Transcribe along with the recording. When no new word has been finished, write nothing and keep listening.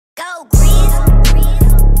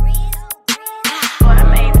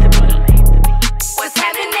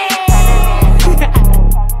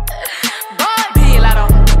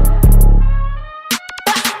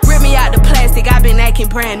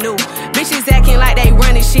acting like they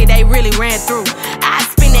running shit they really ran through. I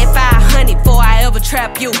spend that 500 before I ever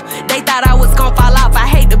trap you. They thought I was gon' fall off, I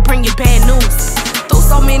hate to bring you bad news. Through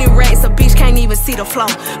so many racks, a bitch can't even see the flow.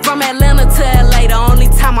 From Atlanta to LA, the only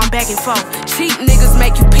time I'm back and forth. Cheap niggas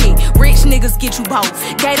make you pick, rich niggas get you both.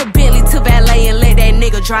 Gave a Bentley to valet and let that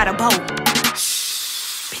nigga dry the boat.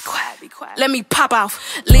 Shh, be quiet, be quiet. Let me pop off.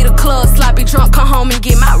 Leave the club, sloppy drunk, come home and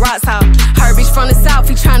get my rocks off. Her bitch from the south,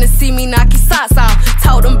 he tryna see me knock his socks off.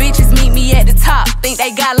 Told them bitches meet me at the top, think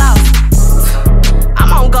they got lost.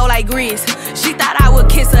 I'm on go like Grizz. She thought I would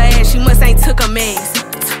kiss her ass, she must ain't took her meds.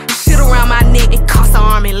 Shit around my neck, it cost an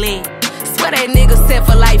arm and leg. Swear that nigga set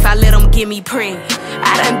for life, I let him get me preg.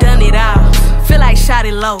 I done it all, feel like shot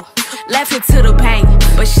it low. Laughing to the bank,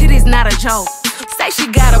 but shit is not a joke. Say she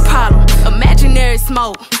got a problem, imaginary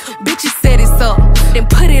smoke. Bitches set it up, then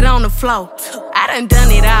put it on the floor. I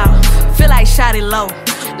done it all, feel like shot it low.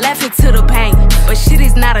 Laughing to the bank, but shit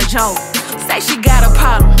is not a joke. Say she got a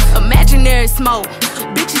problem, imaginary smoke.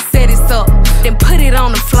 Bitches set it up, then put it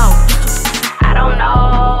on the floor. I don't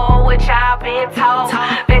know what y'all been told.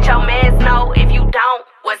 Bet your mans know, if you don't,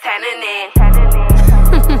 what's happening?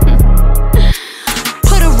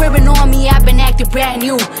 Put a ribbon on me, I've been acting brand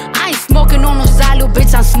new. I ain't smoking on no Zalo,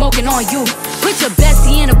 bitch, I'm smoking on you. Put your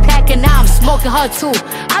bestie in a pack and now I'm smoking her too.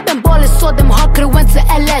 I've been ballin' so them hard, could've went to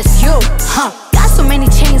LSU. Got so many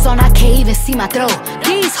chains on, I can't even see my throat.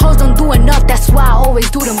 These hoes don't do enough, that's why I always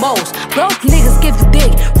do the most. Broke niggas give the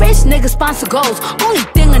dick, rich niggas sponsor goals. Only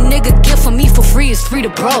thing a nigga get from me for free is free to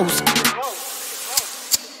bros.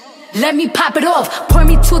 Let me pop it off, pour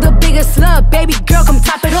me to the biggest love. Baby girl, come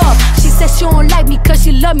top it off. She said she don't like me cause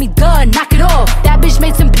she love me, duh, knock it off. That bitch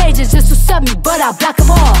made some pages just to sub me, but I block them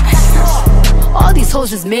all. All these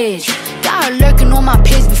hoes is mid. Got her lurking on my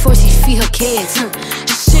page before she feed her kids.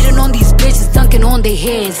 Shitting on these bitches, dunking on their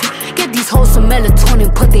heads. Get these hoes some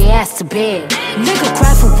melatonin, put their ass to bed. Nigga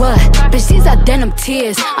cry for what? Bitch, these are denim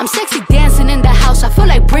tears. I'm sexy dancing in the house, I feel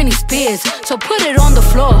like Britney Spears. So put it on the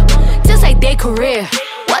floor, just like their career.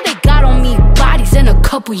 What they got on me, bodies in a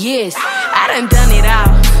couple years. I done it all,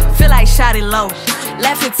 feel like shot it low.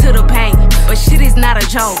 Laughing to the bank, but shit is not a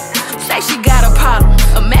joke. Say she got a problem,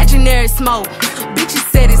 imaginary smoke. Bitches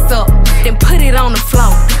set it up, then put it on the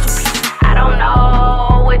floor. I don't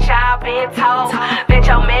know what y'all been told. Bet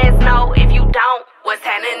your mans know, if you don't, what's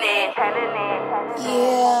happening?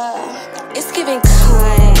 Yeah, it's giving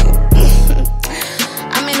cunt.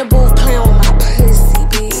 I'm in the booth playing with my pussy,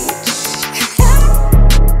 bitch.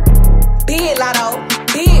 Big Latto,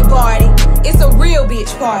 big Bardi, it's a real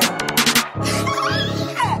bitch party.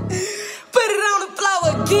 Put it on the floor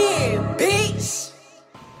again, bitch.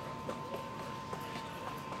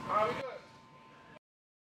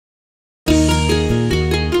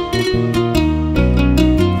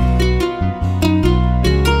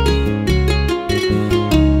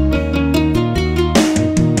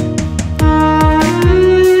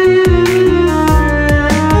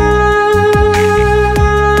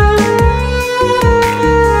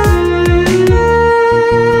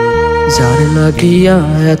 যার লাগিয়া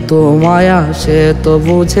এত মায়া সে তো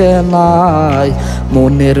বুঝে নাই,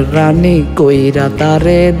 মনের রানী কইরা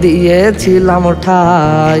তারে দিয়েছিলাম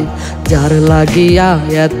ঠাই। যার লাগিয়া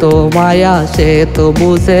এত মায়া সে তো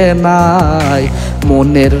বুঝে নাই,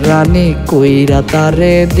 মনের রানী কইরা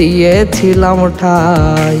তারে দিয়েছিলাম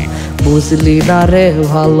ঠাই। বুঝলি না রে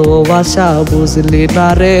ভালোবাসা, বুঝলি না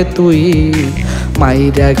রে তুই,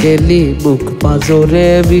 মাইরা গেলি বুক পাজরে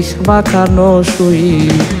বিষ মাখানো শুই।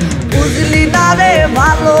 বুঝলি না রে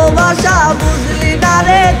ভালোবাসা, বুঝলি না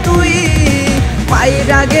রে তুই,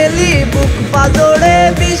 মাইরা গেলি বুক পাজরে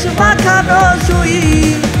বিষ মাখানো শুই।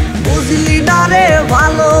 বুঝলি না রে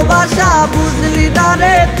ভালোবাসা, বুঝলি না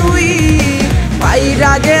রে তুই,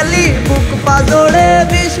 মাইরা গেলি বুক পাজরে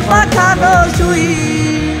বিষ মাখানো শুই।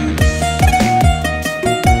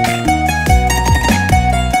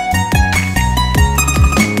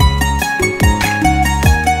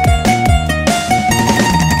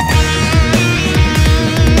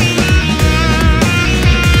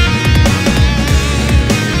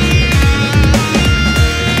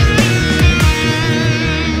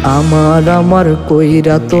 আমার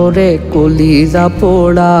কইরা তোরে কলিজা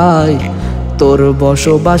পোড়াই, তোর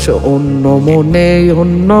বসবাস অন্য মনে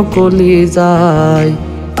অন্য কলিজায়।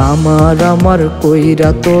 আমার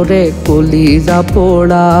কইরা তোরে কলিজা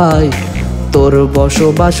পোড়াই, তোর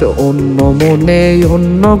বসবাস অন্য মনে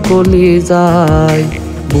অন্য কলিজায়।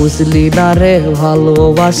 বুঝলি না রে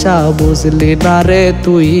ভালোবাসা, বুঝলি না রে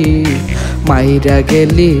তুই, মাইরা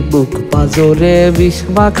গেলি বুক পাজরে বিষ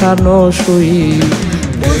মাখানো শুই।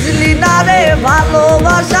 বুঝলি না রে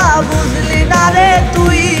ভালোবাসা, বুঝলি না রে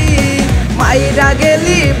তুই, মাইরা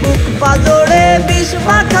গেলি বুক পাজরে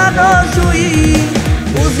মাখানো সুই।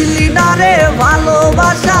 বুঝলি না রে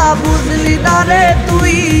ভালোবাসা, বুঝলি না রে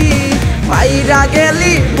তুই, মাইরা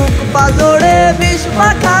গেলি বুক পাজরে বিষ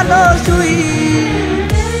মাখানো সুই।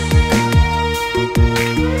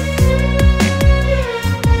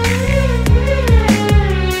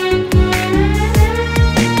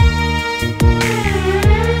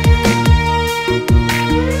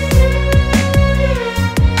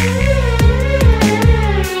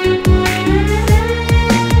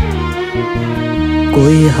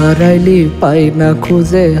 কই হারাইলি পাই না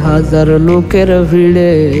খুঁজে হাজার লোকের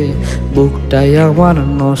ভিড়ে, বুকটাই আমার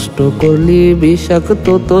নষ্ট করলি বিষাক্ত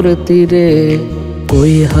তোর তীরে।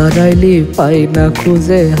 কই হারাইলি পাই না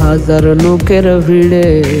খুঁজে হাজার লোকের ভিড়ে,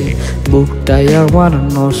 বুকটাই আমার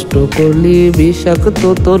নষ্ট করলি বিষাক্ত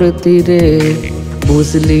তোর তীরে।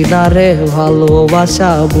 বুঝলি না রে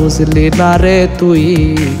ভালোবাসা, বুঝলি না রে তুই,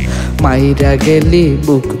 মাইরা গেলি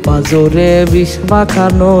বুক পাজরে বিষ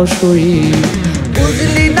মাখানো সুই।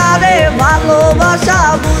 বুঝলি না রে ভালোবাসা,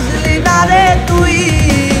 বুঝলি না রে তুই,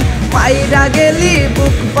 মাইরা গেলি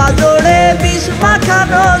বুক পাজরে বিষ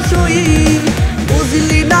মাখানো সুই।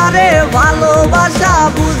 বুঝলি না রে ভালোবাসা,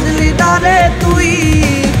 বুঝলি না রে তুই,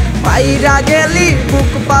 মাইরা গেলি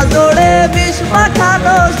বুক পাজরে বিষ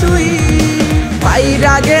মাখানো সুই।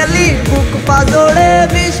 মাইরা গেলি বুক পাজরে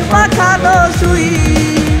বিষ মাখানো সুই।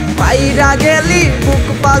 মাইরা গেলি বুক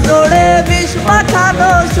পাজরে।